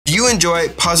enjoy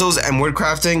puzzles and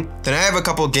woodcrafting, then I have a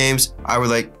couple of games I would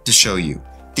like to show you.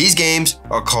 These games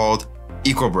are called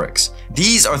Equiilbrix.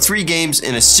 These are 3 games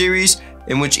in a series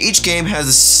in which each game has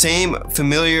the same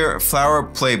familiar flower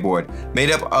playboard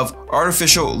made up of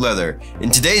artificial leather. In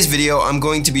today's video, I'm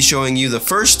going to be showing you the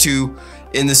first 2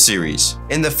 in the series.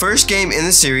 And the first game in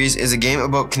the series is a game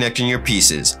about connecting your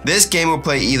pieces. This game will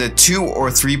play either 2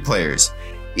 or 3 players.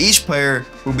 Each player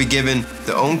will be given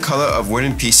their own color of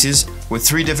wooden pieces with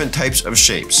 3 different types of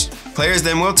shapes. Players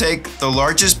then will take the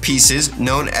largest pieces,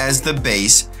 known as the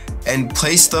base, and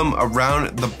place them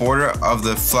around the border of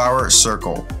the flower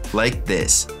circle, like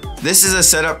this. This is a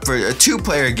setup for a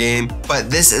 2-player game,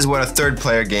 but this is what a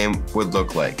 3rd-player game would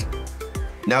look like.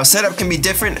 Now, setup can be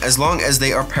different as long as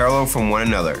they are parallel from one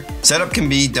another. Setup can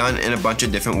be done in a bunch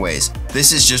of different ways.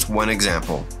 This is just one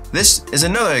example. This is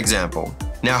another example.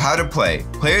 Now, how to play.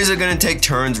 Players are going to take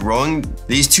turns rolling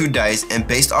these 2 dice, and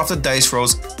based off the dice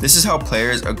rolls, this is how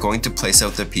players are going to place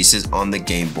out their pieces on the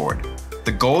game board.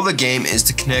 The goal of the game is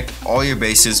to connect all your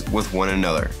bases with one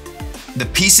another. The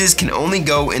pieces can only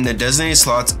go in the designated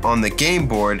slots on the game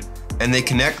board, and they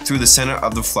connect through the center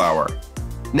of the flower.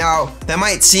 Now, that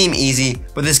might seem easy,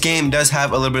 but this game does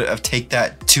have a little bit of take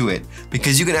that to it,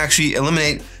 because you can actually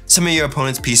eliminate some of your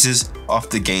opponent's pieces off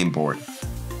the game board.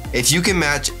 If you can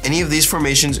match any of these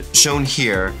formations shown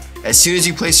here, as soon as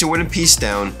you place your wooden piece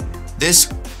down,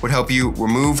 this would help you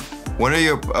remove one of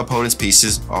your opponent's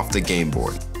pieces off the game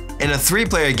board. In a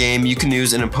 3-player game, you can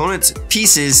use an opponent's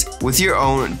pieces with your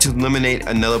own to eliminate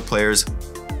another player's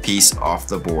piece off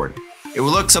the board. It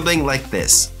will look something like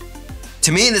this.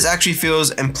 To me, this actually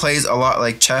feels and plays a lot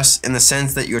like chess in the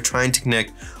sense that you're trying to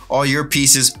connect all your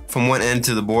pieces from one end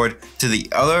to the board to the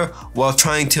other while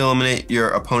trying to eliminate your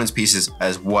opponent's pieces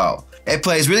as well. It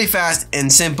plays really fast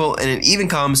and simple, and it even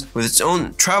comes with its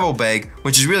own travel bag,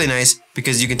 which is really nice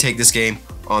because you can take this game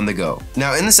on the go.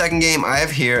 Now, in the second game I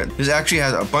have here, this actually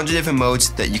has a bunch of different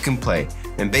modes that you can play,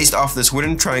 and based off this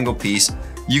wooden triangle piece,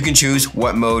 you can choose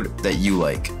what mode that you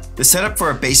like. The setup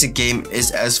for a basic game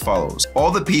is as follows.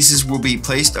 All the pieces will be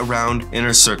placed around in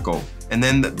a circle, and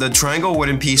then the triangle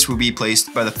wooden piece will be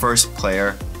placed by the first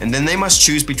player, and then they must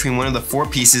choose between one of the 4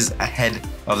 pieces ahead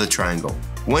of the triangle.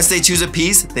 Once they choose a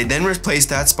piece, they then replace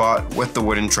that spot with the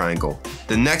wooden triangle.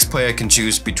 The next player can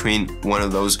choose between one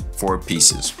of those 4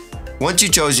 pieces. Once you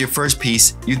chose your first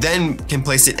piece, you then can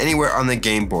place it anywhere on the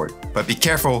game board. But be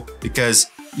careful, because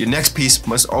your next piece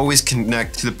must always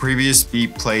connect to the previously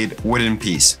played wooden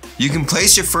piece. You can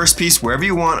place your first piece wherever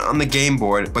you want on the game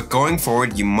board, but going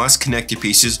forward, you must connect your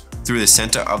pieces through the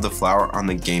center of the flower on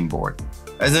the game board.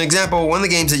 As an example, one of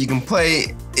the games that you can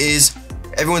play is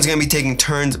everyone's going to be taking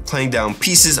turns playing down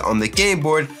pieces on the game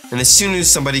board, and as soon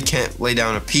as somebody can't lay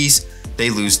down a piece,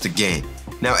 they lose the game.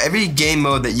 Now, every game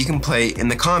mode that you can play in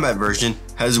the combat version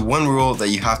has one rule that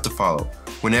you have to follow.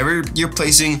 Whenever you're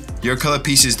placing your color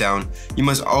pieces down, you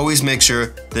must always make sure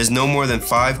there's no more than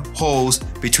 5 holes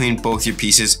between both your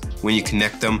pieces when you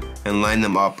connect them and line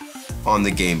them up on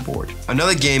the game board.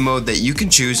 Another game mode that you can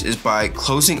choose is by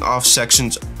closing off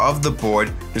sections of the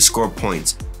board to score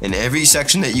points. In every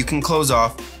section that you can close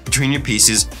off between your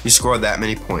pieces, you score that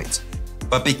many points.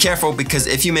 But be careful, because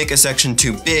if you make a section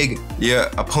too big, your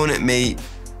opponent may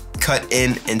cut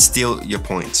in and steal your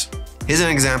points. Here's an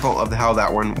example of how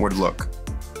that one would look.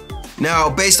 Now,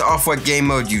 based off what game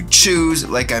mode you choose,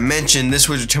 like I mentioned, this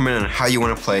will determine on how you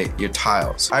want to play your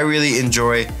tiles. I really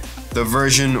enjoy the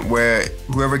version where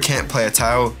whoever can't play a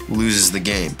tile loses the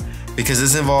game, because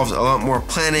this involves a lot more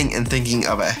planning and thinking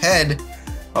of ahead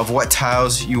of what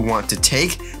tiles you want to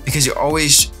take, because you're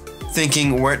always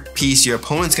thinking what piece your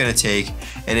opponent's going to take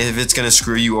and if it's going to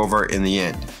screw you over in the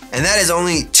end. And that is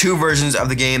only 2 versions of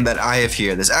the game that I have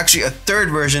here. There's actually a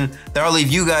 3rd version that I'll leave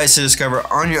you guys to discover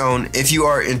on your own if you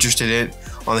are interested in it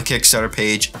on the Kickstarter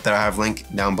page that I have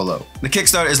linked down below. The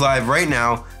Kickstarter is live right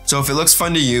now, so if it looks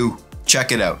fun to you,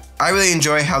 check it out. I really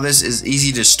enjoy how this is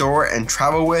easy to store and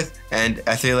travel with, and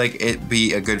I feel like it'd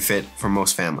be a good fit for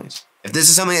most families. If this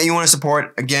is something that you want to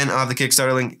support, again, I'll have the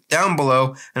Kickstarter link down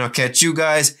below, and I'll catch you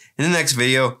guys in the next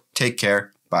video. Take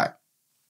care. Bye.